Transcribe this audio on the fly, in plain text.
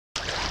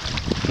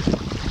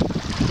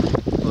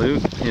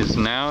Luke is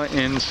now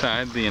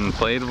inside the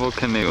inflatable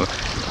canoe.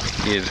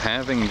 He is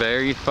having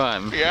very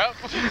fun. Yep.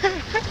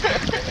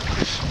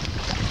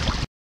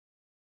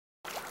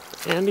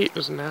 Andy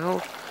is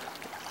now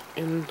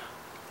in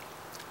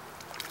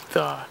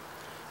the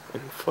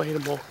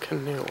inflatable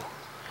canoe.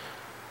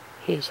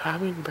 He's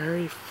having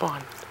very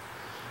fun.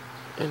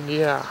 And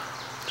yeah,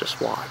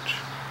 just watch.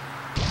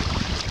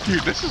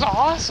 Dude, this is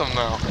awesome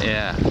though.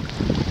 Yeah.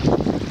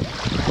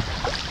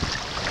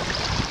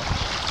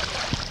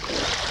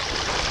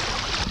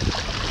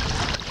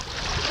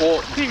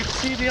 Well, dude,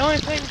 see, the only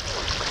thing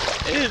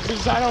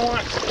is I don't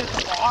want it to hit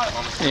the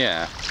bottom.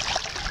 Yeah.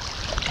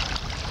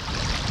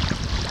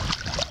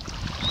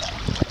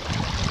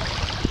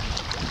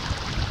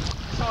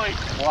 So, like,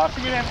 we'll have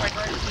to get in, like,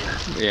 right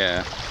here.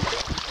 Yeah.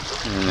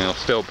 And it'll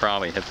still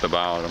probably hit the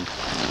bottom.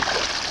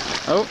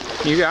 Oh,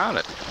 you got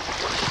it.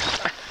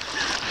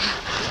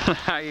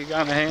 How you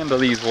gonna handle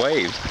these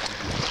waves?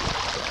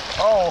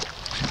 Oh.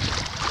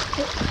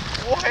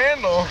 We'll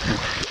handle.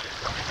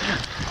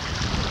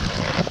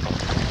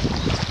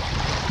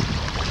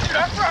 Dude,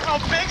 I forgot how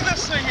big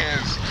this thing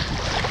is.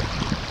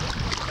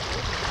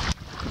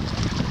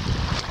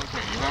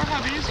 Okay, you know how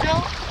these go?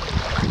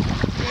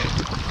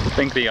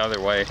 Think the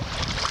other way.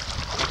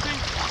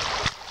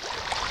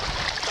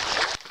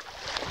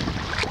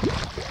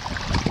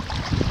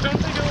 Don't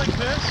they go like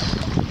this?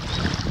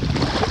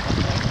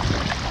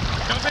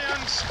 Don't they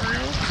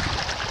unscrew?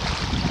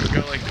 They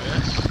go like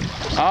this?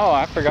 Oh,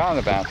 I forgot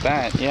about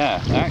that.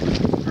 Yeah.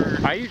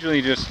 I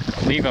usually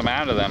just leave them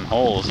out of them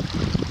holes.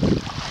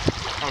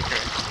 Okay.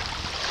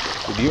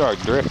 If you are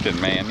drifting,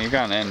 man, you're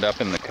gonna end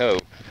up in the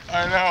cove.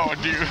 I know,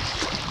 dude.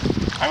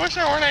 I wish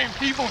there weren't any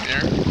people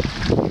here.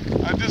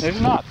 There's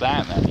not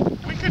that many.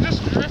 We could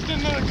just drift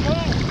into the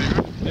cove,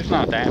 dude. There's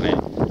not that many.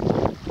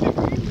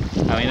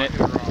 I mean, it's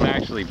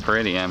actually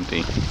pretty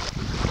empty.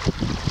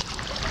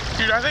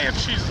 Dude, I think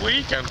she's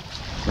leaking.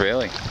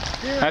 Really?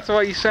 Yeah. That's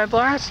what you said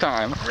last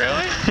time.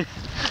 Really? The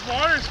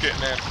water's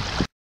getting in.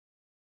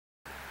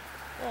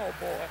 Oh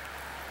boy.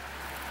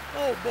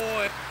 Oh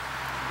boy.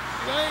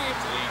 I think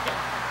it's leaking.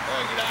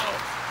 Gotta get out.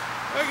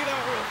 Gotta get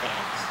out real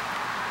fast.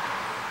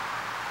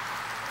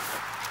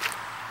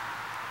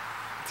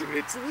 Dude,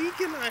 it's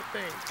leaking, I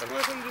think.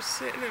 Unless I'm just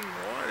sitting in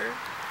water.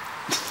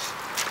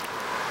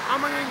 How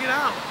am I gonna get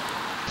out?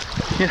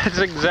 Yeah, that's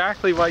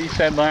exactly what you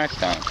said last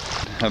time.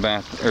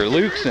 About, or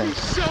Luke said.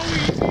 It's so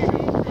easy to go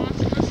across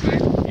this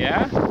thing.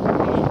 Yeah?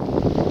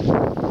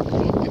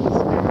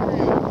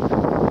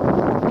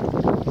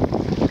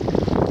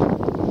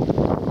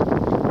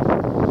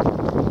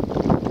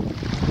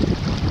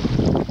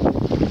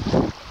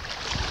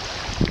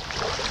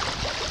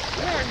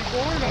 Yeah, are you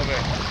bored of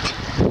it?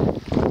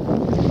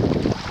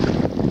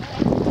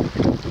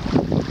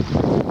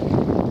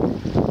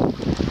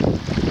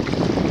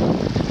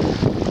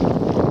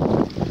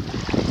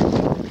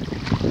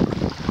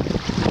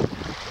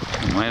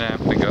 Might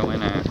have to go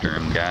in after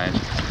him, guys.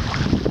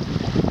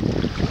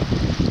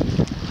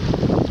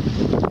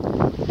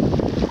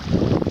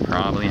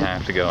 Probably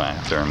have to go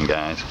after him,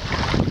 guys.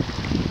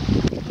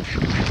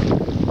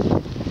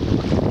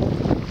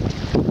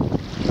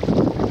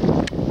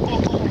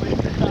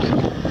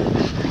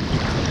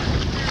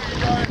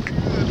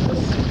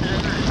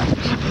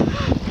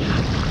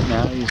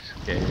 Now he's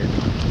scared.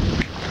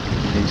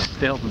 He's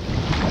still...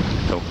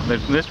 Oh,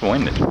 this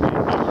wind is pretty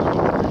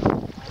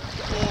powerful.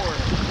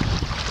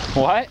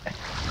 What?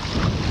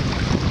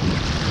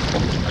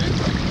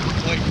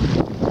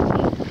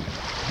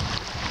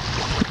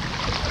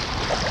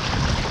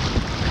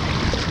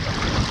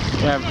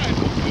 Yeah,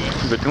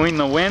 between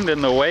the wind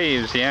and the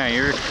waves, yeah,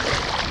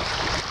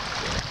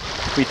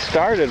 we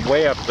started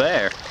way up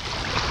there.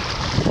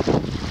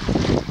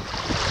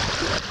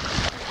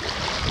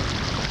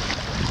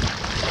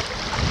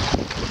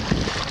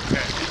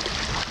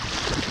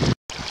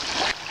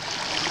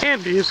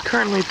 Andy is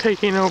currently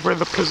taking over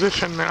the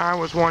position that I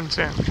was once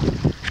in.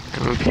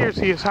 And it appears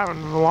he is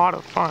having a lot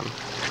of fun.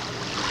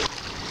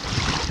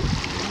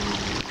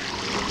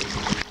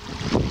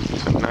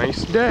 It's a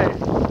nice day.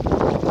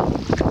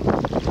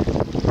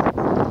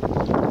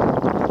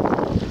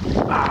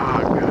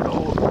 Ah, good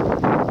old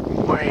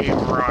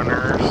wave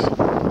runners.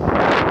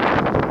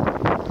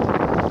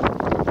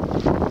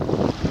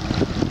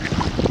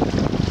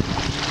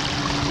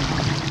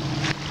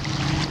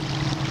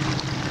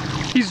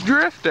 He's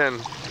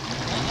drifting.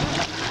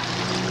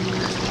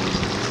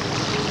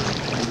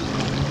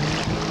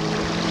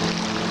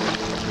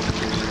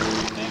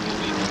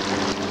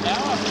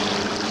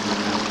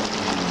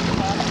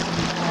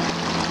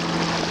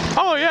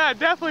 Oh yeah, it'd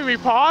definitely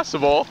be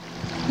possible.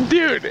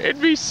 Dude,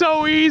 it'd be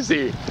so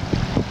easy.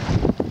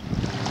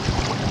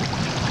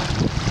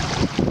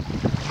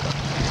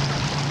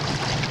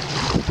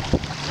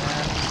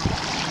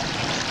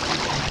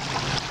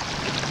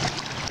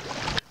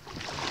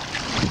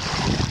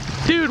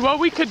 Dude, what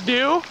we could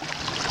do,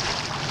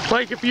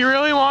 like if you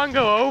really want to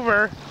go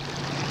over,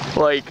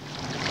 like,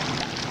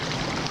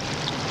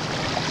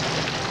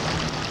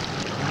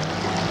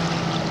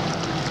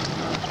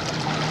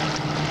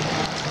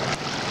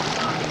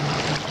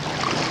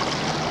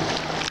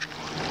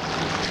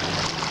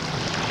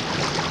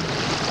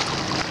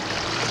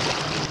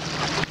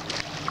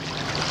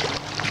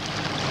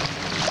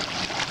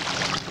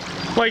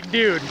 Like,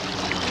 dude,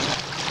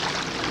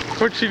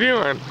 what you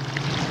doing?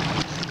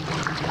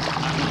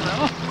 I don't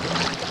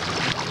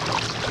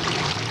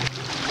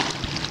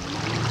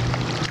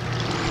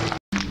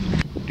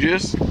know.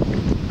 Just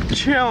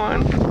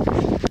chilling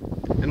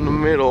in the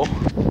middle.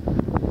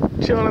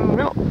 Chilling in the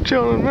middle.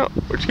 Chilling in the middle.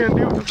 What you gonna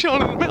do? I'm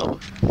chilling in the middle.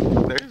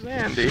 There's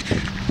Andy.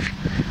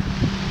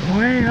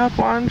 Way up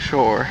on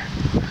shore.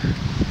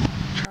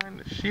 Trying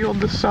to shield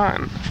the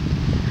sun.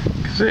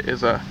 Because it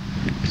is a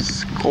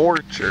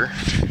scorcher.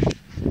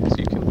 As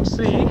you can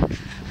see.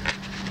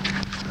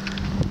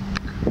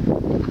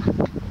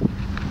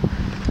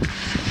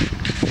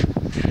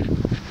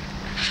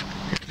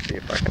 Let's see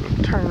if I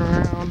can turn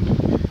around.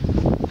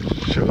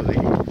 Show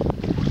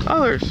the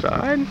other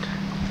side.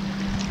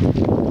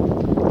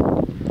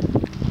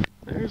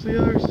 There's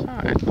the other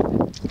side.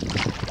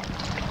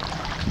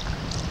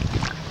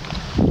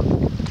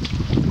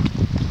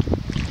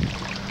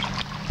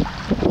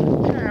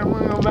 Okay, I'm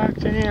gonna go back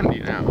to Andy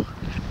now.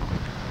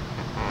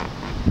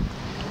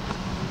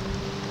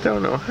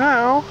 Don't know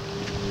how,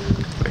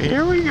 but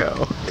here we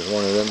go. There's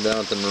one of them down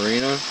at the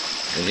marina,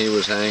 and he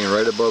was hanging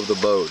right above the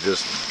boat.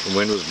 Just the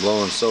wind was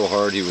blowing so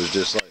hard, he was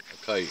just like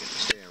a kite,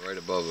 staying right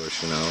above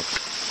us, you know.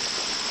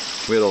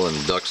 We had all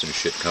them ducks and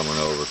shit coming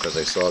over because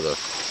they saw the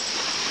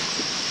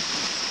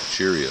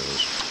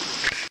Cheerios.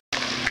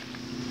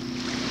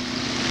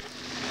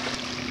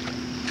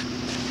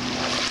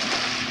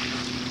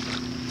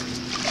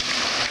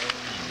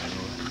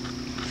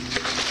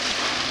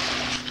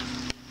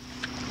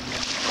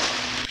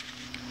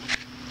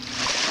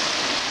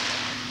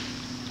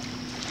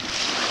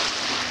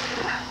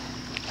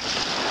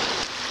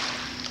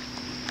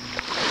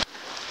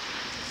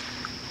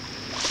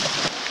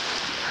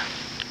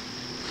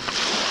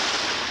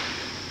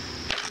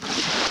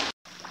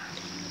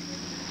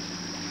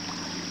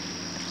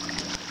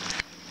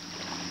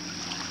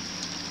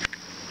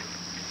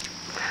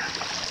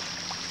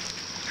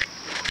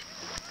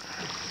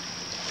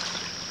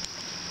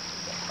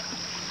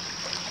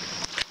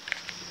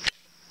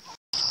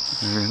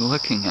 We're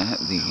looking at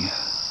the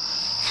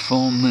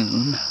full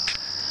moon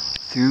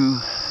through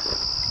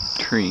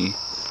tree.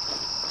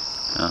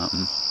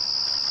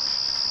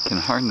 Can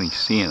hardly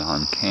see it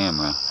on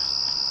camera.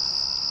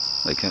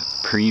 Like a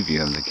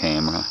preview of the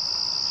camera.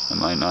 It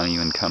might not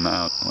even come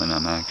out when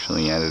I'm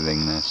actually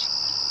editing this.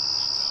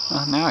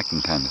 Well, now I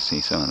can kind of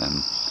see some of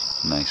them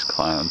nice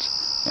clouds.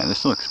 Yeah,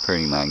 this looks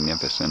pretty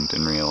magnificent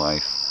in real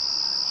life.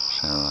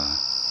 So,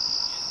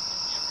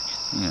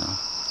 you know,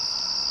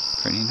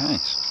 pretty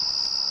nice.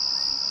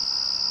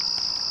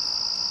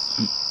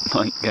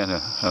 Might get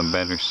a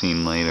better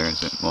scene later,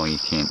 as it, well, you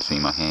can't see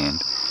my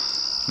hand.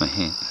 My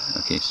hand,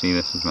 okay, see,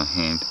 this is my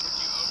hand.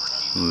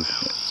 Ooh,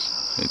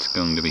 it's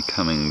going to be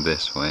coming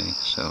this way,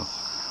 so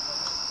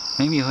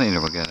maybe later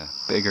we'll get a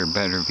bigger,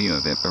 better view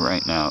of it, but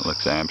right now it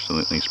looks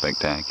absolutely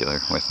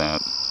spectacular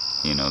without,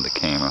 you know, the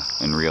camera.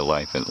 In real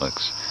life it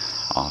looks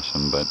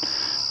awesome, but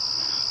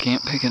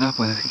can't pick it up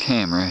with a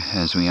camera,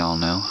 as we all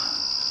know.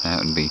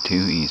 That would be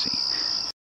too easy.